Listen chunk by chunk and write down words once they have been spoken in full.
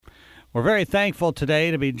We're very thankful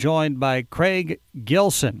today to be joined by Craig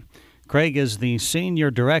Gilson. Craig is the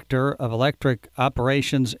Senior Director of Electric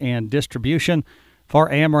Operations and Distribution for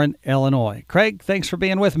Ameren, Illinois. Craig, thanks for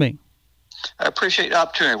being with me. I appreciate the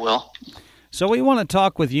opportunity, Will. So we want to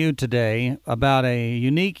talk with you today about a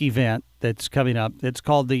unique event that's coming up. It's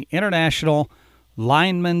called the International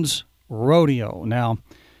Linemen's Rodeo. Now,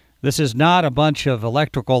 this is not a bunch of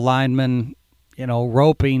electrical linemen,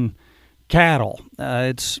 roping cattle.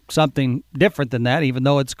 It's something different than that, even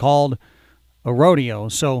though it's called a rodeo.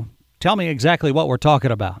 So tell me exactly what we're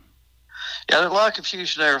talking about. Yeah, there's a lot of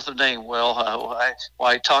confusion there with the name, Will. When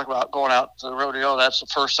I talk about going out to the rodeo, that's the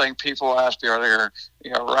first thing people ask me. Are they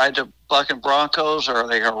going to ride the bucking Broncos, or are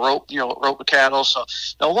they going to rope the cattle? So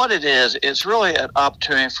now what it is, it's really an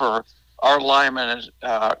opportunity for our linemen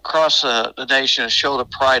across the nation to show the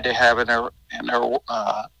pride they have in their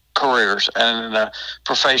careers and in the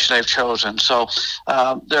profession they've chosen. So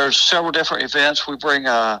there's several different events. We bring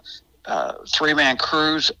three-man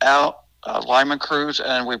crews out, lineman crews,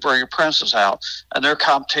 and we bring apprentices out. And their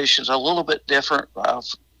competition's a little bit different,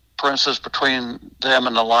 for instance, between them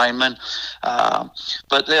and the linemen.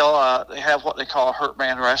 But they have what they call a hurt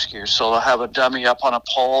man rescue. So they'll have a dummy up on a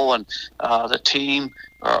pole, and the team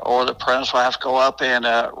or the apprentice will have to go up and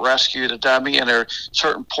rescue the dummy. And there are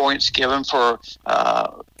certain points given for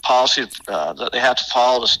policies that they have to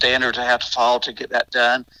follow, the standards they have to follow to get that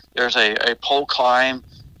done. There's a pole climb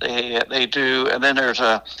they do, and then there's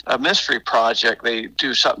a mystery project. They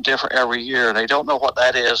do something different every year. They don't know what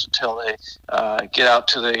that is until they get out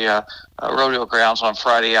to the rodeo grounds on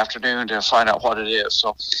Friday afternoon to find out what it is.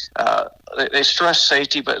 So they stress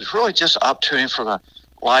safety, but it's really just an opportunity for the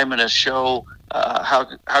linemen to show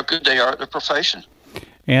how good they are at their profession.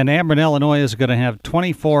 And Ameren, Illinois is going to have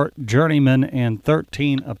 24 journeymen and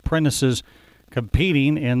 13 apprentices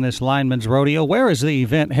competing in this linemen's rodeo. Where is the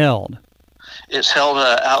event held? It's held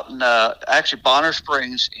out in actually Bonner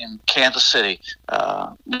Springs in Kansas City,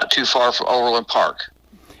 not too far from Overland Park.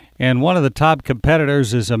 And one of the top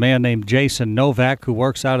competitors is a man named Jason Novak, who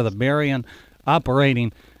works out of the Marion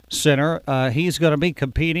Operating Center. He's going to be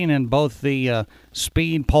competing in both the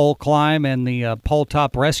speed pole climb and the pole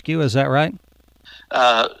top rescue. Is that right?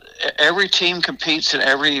 Every team competes in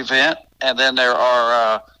every event, and then there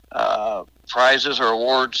are prizes or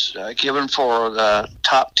awards given for the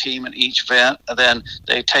top team in each event. And then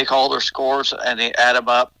they take all their scores and they add them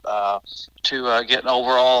up to get an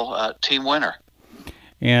overall team winner.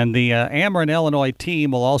 And the Ameren, Illinois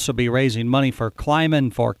team will also be raising money for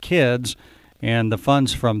Climbing for Kids, and the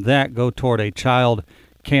funds from that go toward a child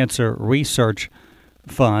cancer research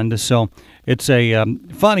fund. So it's a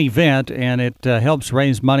fun event, and it helps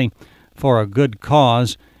raise money for a good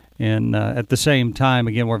cause. And at the same time,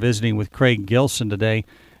 again, we're visiting with Craig Gilson today,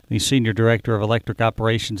 the Senior Director of Electric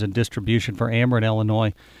Operations and Distribution for Ameren,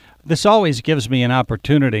 Illinois. This always gives me an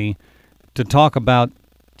opportunity to talk about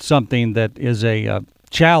something that is a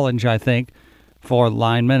challenge, I think, for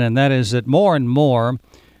linemen, and that is that more and more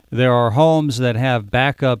there are homes that have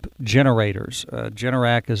backup generators.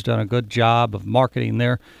 Generac has done a good job of marketing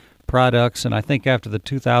their products, and I think after the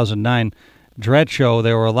 2009 Dread Show,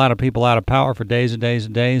 there were a lot of people out of power for days and days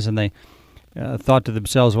and days, and they thought to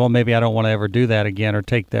themselves, well, maybe I don't want to ever do that again or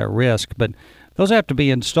take that risk. But those have to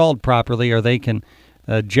be installed properly, or they can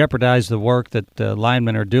jeopardize the work that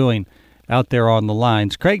linemen are doing out there on the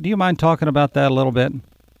lines. Craig, do you mind talking about that a little bit?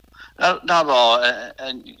 Not at all.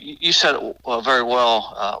 And you said it very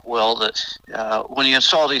well, Will, that when you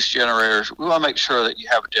install these generators, we want to make sure that you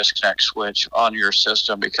have a disconnect switch on your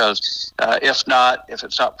system, because if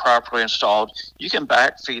it's not properly installed, you can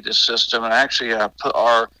backfeed the system and actually put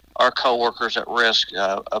our coworkers at risk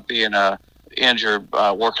of being injured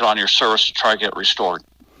working on your service to try to get it restored.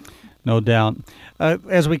 No doubt.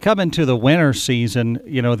 As we come into the winter season,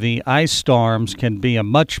 the ice storms can be a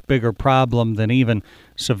much bigger problem than even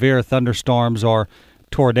severe thunderstorms or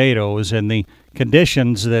tornadoes, and the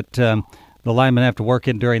conditions that the linemen have to work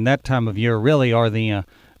in during that time of year really are the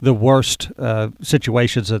worst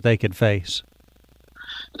situations that they could face.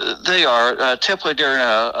 They are. Typically during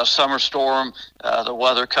a summer storm, the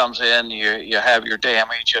weather comes in, you have your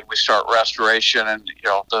damage, and we start restoration, and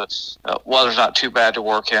the weather's not too bad to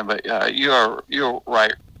work in. But you're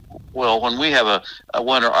right, Will. When we have a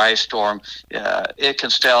winter ice storm, it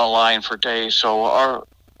can stay on the line for days. So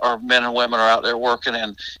our men and women are out there working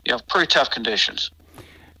in pretty tough conditions.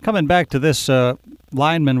 Coming back to this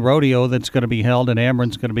lineman rodeo that's going to be held and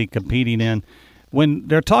Ameren's going to be competing in, when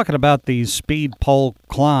they're talking about these speed pole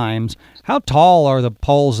climbs, how tall are the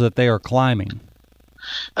poles that they are climbing?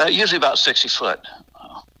 Usually about 60 foot.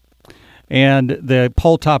 And the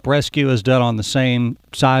pole top rescue is done on the same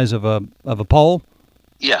size of a pole?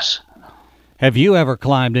 Yes. Have you ever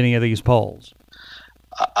climbed any of these poles?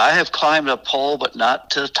 I have climbed a pole, but not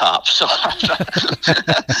to the top. So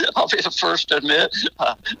I'll be the first to admit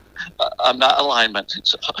I'm not a lineman.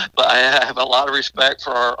 So, but I have a lot of respect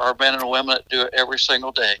for our men and women that do it every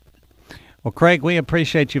single day. Well, Craig, we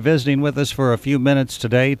appreciate you visiting with us for a few minutes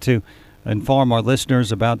today to inform our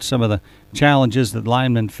listeners about some of the challenges that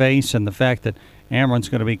linemen face and the fact that Ameren's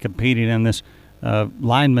going to be competing in this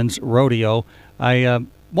lineman's rodeo. I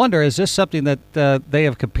wonder, is this something that they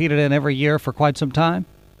have competed in every year for quite some time?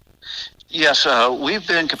 Yes, we've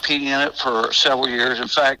been competing in it for several years. In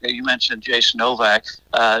fact, you mentioned Jason Novak.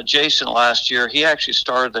 Jason last year, he actually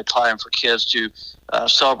started the Climb for Kids to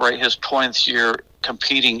celebrate his 20th year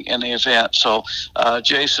competing in the event. So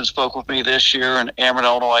Jason spoke with me this year, and Ameren,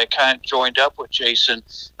 Illinois kind of joined up with Jason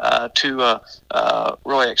to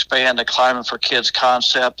really expand the Climbing for Kids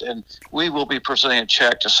concept, and we will be presenting a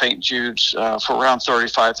check to St. Jude's for around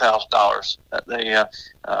 $35,000 at the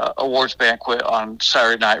awards banquet on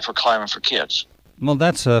Saturday night for Climbing for Kids. Well,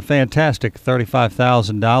 that's fantastic.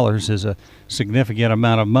 $35,000 is a significant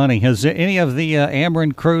amount of money. Has any of the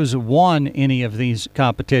Ameren crews won any of these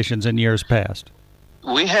competitions in years past?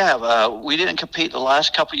 We have. We didn't compete the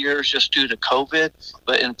last couple of years just due to COVID,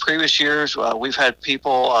 but in previous years, we've had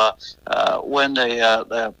people win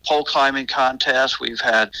the pole climbing contest. We've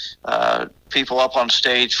had people up on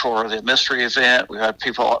stage for the mystery event. We've had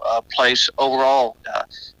people place overall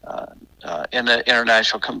in the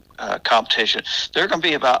international competition. There are going to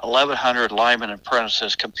be about 1,100 linemen and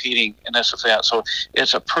apprentices competing in this event, so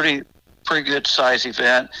it's a pretty good size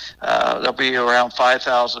event. There'll be around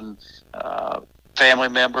 5,000 family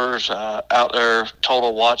members out there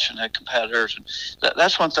total watching the competitors. And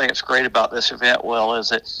that's one thing that's great about this event, Will, is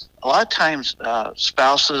that a lot of times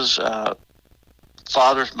spouses,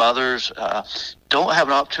 fathers, mothers don't have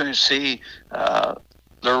an opportunity to see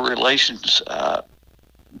their relations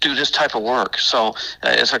do this type of work. So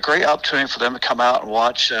it's a great opportunity for them to come out and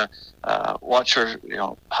watch their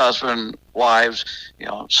husband, wives,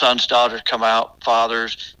 sons, daughters come out,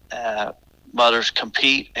 fathers, mothers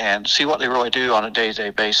compete and see what they really do on a day-to-day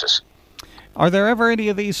basis. Are there ever any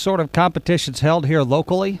of these sort of competitions held here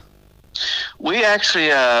locally? We actually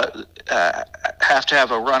have to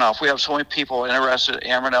have a runoff. We have so many people interested in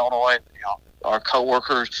Ameren, Illinois, our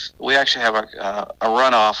coworkers. We actually have a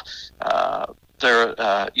runoff.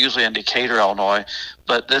 They're usually in Decatur, Illinois,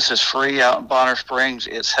 but this is free out in Bonner Springs.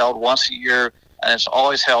 It's held once a year, and it's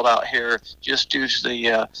always held out here just due to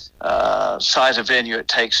the size of venue it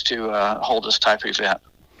takes to hold this type of event.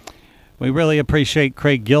 We really appreciate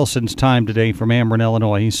Craig Gilson's time today from Ameren,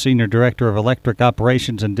 Illinois. He's Senior Director of Electric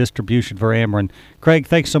Operations and Distribution for Ameren. Craig,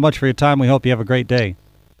 thanks so much for your time. We hope you have a great day.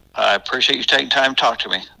 I appreciate you taking time to talk to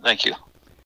me. Thank you.